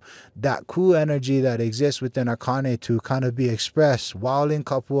for that cool energy that exists within our kane to kind of be expressed while in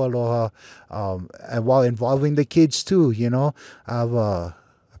kapu aloha, and while involving the kids too. I have a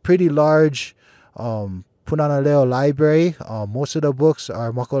pretty large Punana Leo library. Most of the books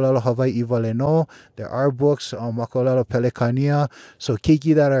are Makolelo Hawaiʻi Wale no. There are books on Makolelo Pelekania. So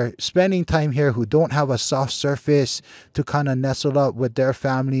keiki that are spending time here who don't have a soft surface to kind of nestle up with their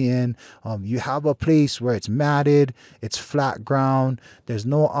family in. You have a place where it's matted, it's flat ground, there's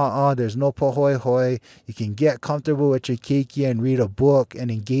no there's no pohoi hoi. You can get comfortable with your keiki and read a book and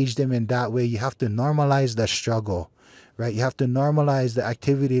engage them in that way. You have to normalize the struggle. Right, you have to normalize the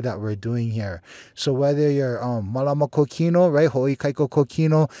activity that we're doing here. So whether you're malama kokino, right, hoi kaiko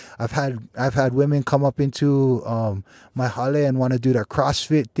kokino, I've had women come up into my hale and want to do their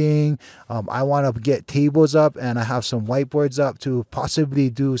CrossFit thing. I want to get tables up, and I have some whiteboards up to possibly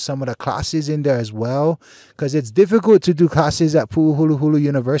do some of the classes in there as well, because it's difficult to do classes at Puʻuhonua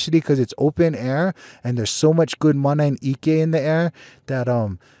University because it's open air and there's so much good mana and ike in the air that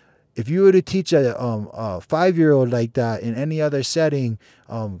if you were to teach a 5-year-old like that in any other setting,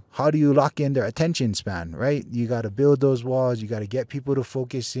 how do you lock in their attention span, right? You got to build those walls. You got to get people to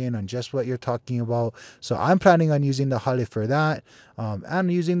focus in on just what you're talking about. So I'm planning on using the hale for that,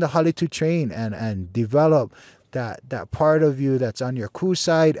 and using the hale to train and develop that part of you that's on your ku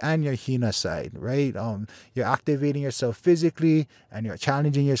side and your hina side, right? You're activating yourself physically and you're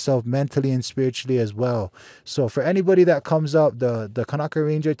challenging yourself mentally and spiritually as well. So for anybody that comes up, the Kānaka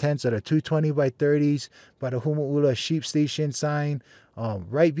Ranger tents that are 220 by 30s by the Humu'ula sheep station sign,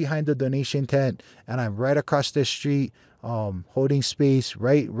 right behind the donation tent, and I'm right across the street, holding space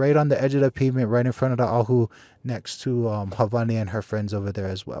right on the edge of the pavement, right in front of the ahu, next to Havani and her friends over there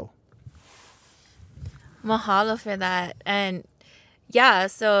as well. Mahalo for that. And yeah,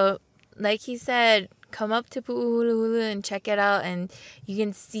 so like he said, come up to Puʻuhonua and check it out, and you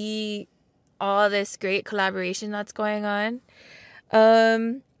can see all this great collaboration that's going on.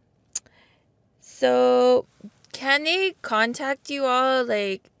 So can they contact you all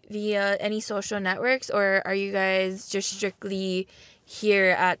like via any social networks, or are you guys just strictly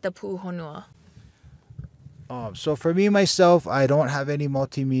here at the Puʻuhonua? So for me, myself, I don't have any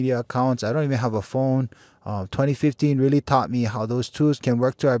multimedia accounts. I don't even have a phone. 2015 really taught me how those tools can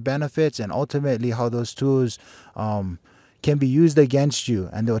work to our benefits, and ultimately how those tools can be used against you,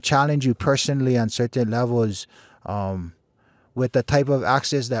 and they'll challenge you personally on certain levels with the type of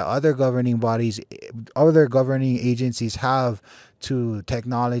access that other governing bodies, other governing agencies have to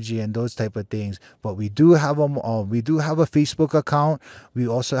technology and those type of things. But we do have a Facebook account. We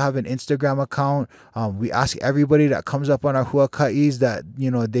also have an Instagram account. We ask everybody that comes up on our huaka'is that,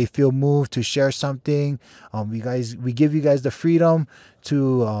 you know, they feel moved to share something. We give you guys the freedom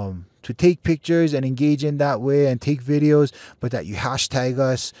to take pictures and engage in that way and take videos, but that you hashtag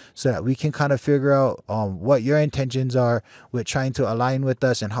us so that we can kind of figure out what your intentions are with trying to align with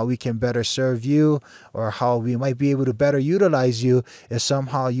us, and how we can better serve you, or how we might be able to better utilize you if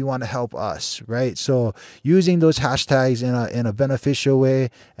somehow you want to help us, right? So using those hashtags in a beneficial way,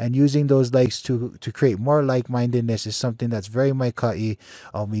 and using those likes to create more like-mindedness is something that's very maikai.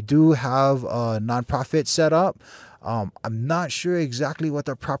 We do have a nonprofit set up. I'm not sure exactly what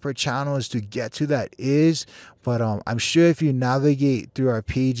the proper channels to get to that is, but I'm sure if you navigate through our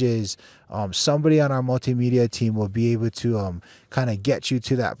pages, somebody on our multimedia team will be able to kind of get you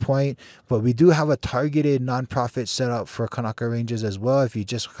to that point. But we do have a targeted nonprofit set up for Kānaka Rangers as well, if you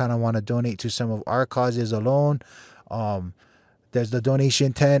just kind of want to donate to some of our causes alone. There's the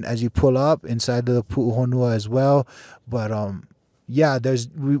donation tent as you pull up inside of the Puʻuhonua as well. But yeah,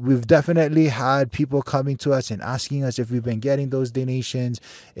 we've definitely had people coming to us and asking us if we've been getting those donations,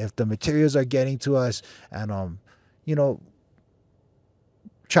 if the materials are getting to us, and you know,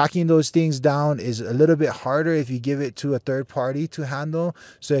 tracking those things down is a little bit harder if you give it to a third party to handle.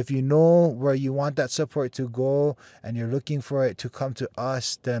 So if you know where you want that support to go and you're looking for it to come to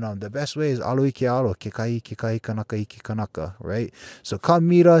us, then the best way is alo ke alo, ke kai kanaka i ke kanaka, right? So come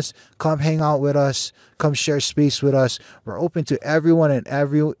meet us, come hang out with us, come share space with us. We're open to everyone and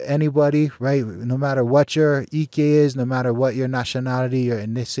anybody, right? No matter what your ike is, no matter what your nationality, your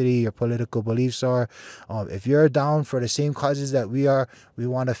ethnicity, your political beliefs are. If you're down for the same causes that we are, we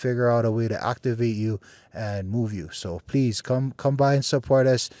want to figure out a way to activate you and move you. So please come by and support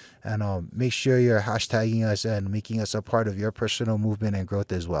us, and make sure you're hashtagging us and making us a part of your personal movement and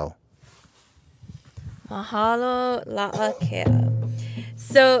growth as well. Mahalo Laʻakea.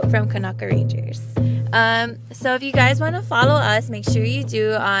 So from Kānaka Rangers. So if you guys want to follow us, make sure you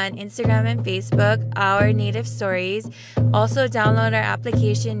do on Instagram and Facebook, our Native Stories. Also download our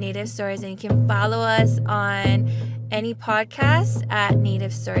application, Native Stories, and you can follow us on any podcast at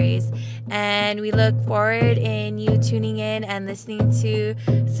Native Stories. And we look forward in you tuning in and listening to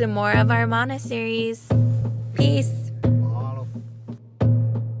some more of our Mauna series. Peace.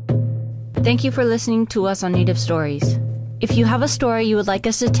 Thank you for listening to us on Native Stories. If you have a story you would like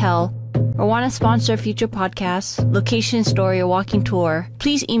us to tell, or want to sponsor a future podcast, location story, or walking tour,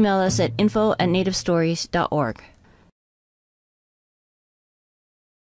 please email us at info@nativestories.org.